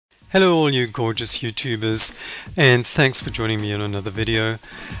Hello all you gorgeous YouTubers, and thanks for joining me on another video.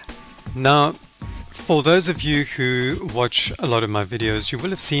 Now, for those of you who watch a lot of my videos, you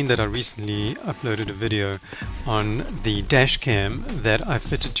will have seen that I recently uploaded a video on the dash cam that I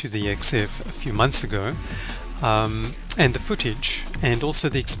fitted to the XF a few months ago, and the footage and also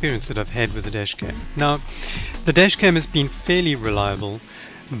the experience that I've had with the dash cam. Now, the dash cam has been fairly reliable,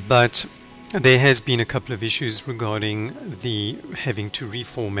 but there has been a couple of issues regarding the having to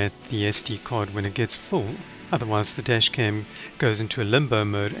reformat the SD card when it gets full. Otherwise the dash cam goes into a limbo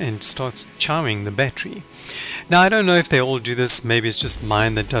mode and starts chowing the battery. Now I don't know if they all do this, maybe it's just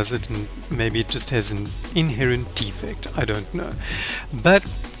mine that does it, and maybe it just has an inherent defect, I don't know. But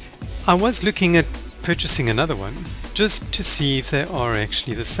I was looking at purchasing another one just to see if they are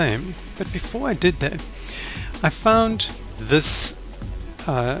actually the same. But before I did that, I found this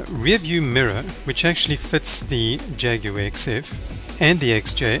rear view mirror which actually fits the Jaguar XF and the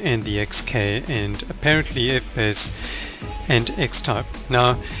XJ and the XK and apparently F-Pace and X-Type.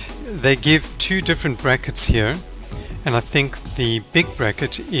 Now they give two different brackets here, and I think the big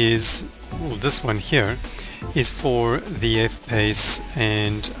bracket is, well, this one here is for the F-Pace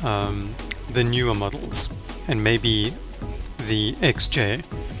and the newer models, and maybe the XJ.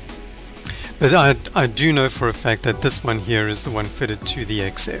 But I do know for a fact that this one here is the one fitted to the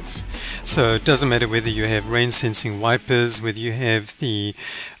XF. So it doesn't matter whether you have rain sensing wipers, whether you have the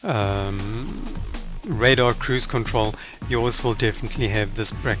radar cruise control, yours will definitely have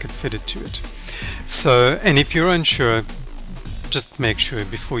this bracket fitted to it. So, and if you're unsure, just make sure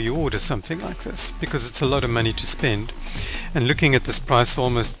before you order something like this, because it's a lot of money to spend. And looking at this price, I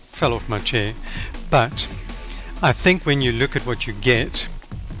almost fell off my chair. But I think when you look at what you get,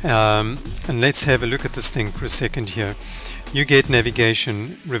 and let's have a look at this thing for a second here. You get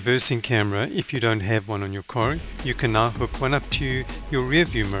navigation, reversing camera. If you don't have one on your car, you can now hook one up to your rear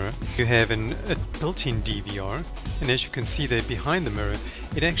view mirror. You have a built-in DVR, and as you can see there behind the mirror,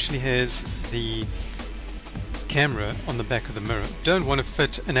 it actually has the camera on the back of the mirror. Don't want to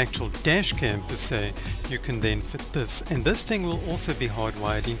fit an actual dash cam per se, you can then fit this, and this thing will also be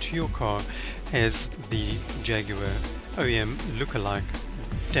hardwired into your car as the Jaguar OEM lookalike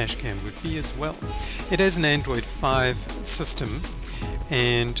dash cam would be as well. It has an Android 5 system,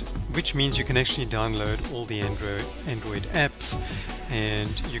 and which means you can actually download all the Android apps,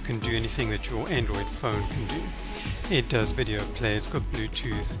 and you can do anything that your Android phone can do. It does video play, it's got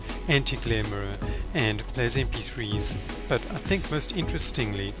Bluetooth, anti-glare mirror, and plays MP3s, but I think most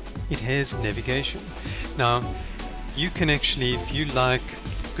interestingly it has navigation. Now you can actually, if you like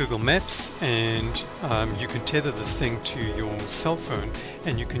Google Maps, and you can tether this thing to your cell phone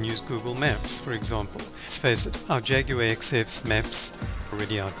and you can use Google Maps, for example. Let's face it, our Jaguar XF's maps are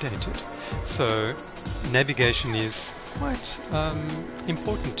already outdated, so navigation is quite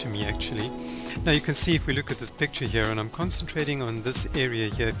important to me actually. Now you can see, if we look at this picture here, and I'm concentrating on this area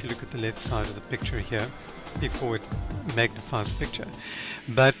here, if you look at the left side of the picture here before it magnifies the picture,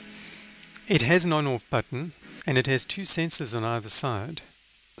 but it has an on-off button and it has two sensors on either side.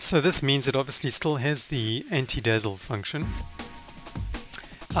 So this means it obviously still has the anti-dazzle function.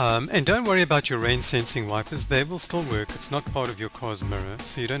 And don't worry about your rain sensing wipers, they will still work. It's not part of your car's mirror,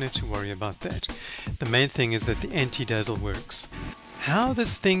 so you don't have to worry about that. The main thing is that the anti-dazzle works. How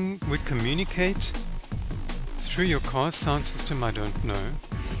this thing would communicate through your car's sound system, I don't know.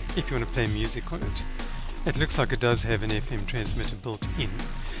 If you want to play music on it. It looks like it does have an FM transmitter built in.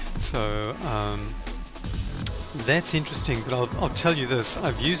 So that's interesting, but I'll tell you this,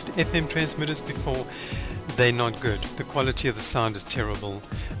 I've used FM transmitters before. They're not good. The quality of the sound is terrible.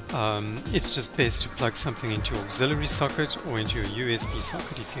 It's just best to plug something into your auxiliary socket or into your USB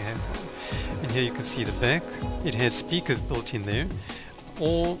socket if you have one. And here you can see the back. It has speakers built in there,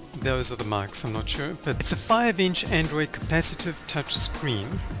 or those are the mics, I'm not sure. But it's a 5-inch Android capacitive touch screen.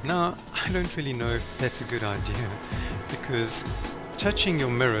 Now, I don't really know if that's a good idea, because touching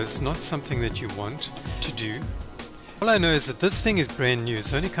your mirror is not something that you want to do. All I know is that this thing is brand new.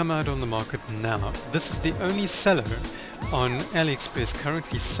 It's only come out on the market now. This is the only seller on AliExpress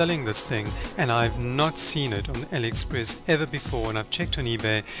currently selling this thing, and I've not seen it on AliExpress ever before, and I've checked on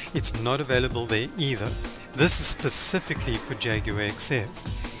eBay. It's not available there either. This is specifically for Jaguar XF,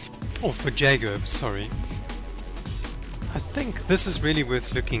 or for Jaguar, sorry. I think this is really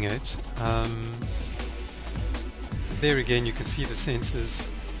worth looking at. There again you can see the sensors,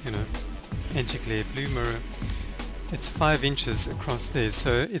 you know, anti-glare blue mirror. It's 5 inches across there,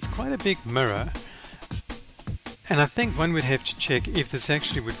 so it's quite a big mirror. And I think one would have to check if this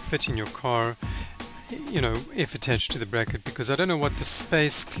actually would fit in your car, you know, if attached to the bracket, because I don't know what the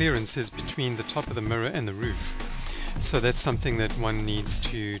space clearance is between the top of the mirror and the roof. So that's something that one needs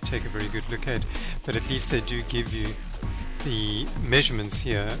to take a very good look at, but at least they do give you the measurements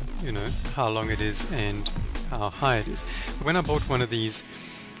here, you know, how long it is and how high it is. When I bought one of these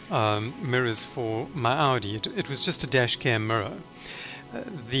mirrors for my Audi, it was just a dash cam mirror.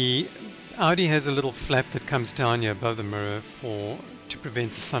 The Audi has a little flap that comes down here above the mirror to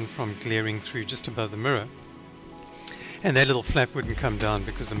prevent the sun from glaring through just above the mirror. And that little flap wouldn't come down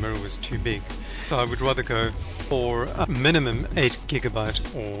because the mirror was too big. So I would rather go for a minimum 8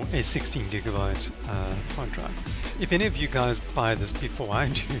 gigabyte or a 16 gigabyte hard drive. If any of you guys buy this before I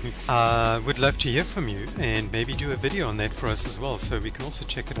do, I would love to hear from you and maybe do a video on that for us as well, so we can also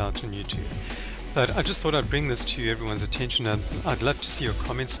check it out on YouTube. But I just thought I'd bring this to everyone's attention. I'd love to see your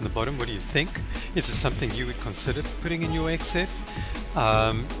comments in the bottom. What do you think? Is this something you would consider putting in your XF?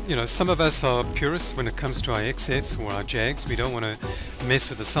 You know, some of us are purists when it comes to our XFs or our Jags. We don't want to mess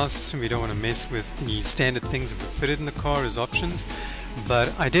with the sound system. We don't want to mess with the standard things that were fitted in the car as options.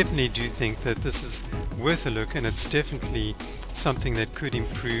 But I definitely do think that this is worth a look, and it's definitely something that could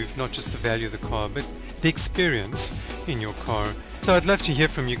improve not just the value of the car, but the experience in your car. So I'd love to hear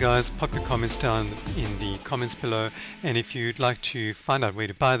from you guys. Pop your comments down in the comments below, and if you'd like to find out where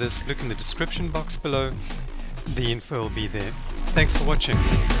to buy this, look in the description box below. The info will be there. Thanks for watching.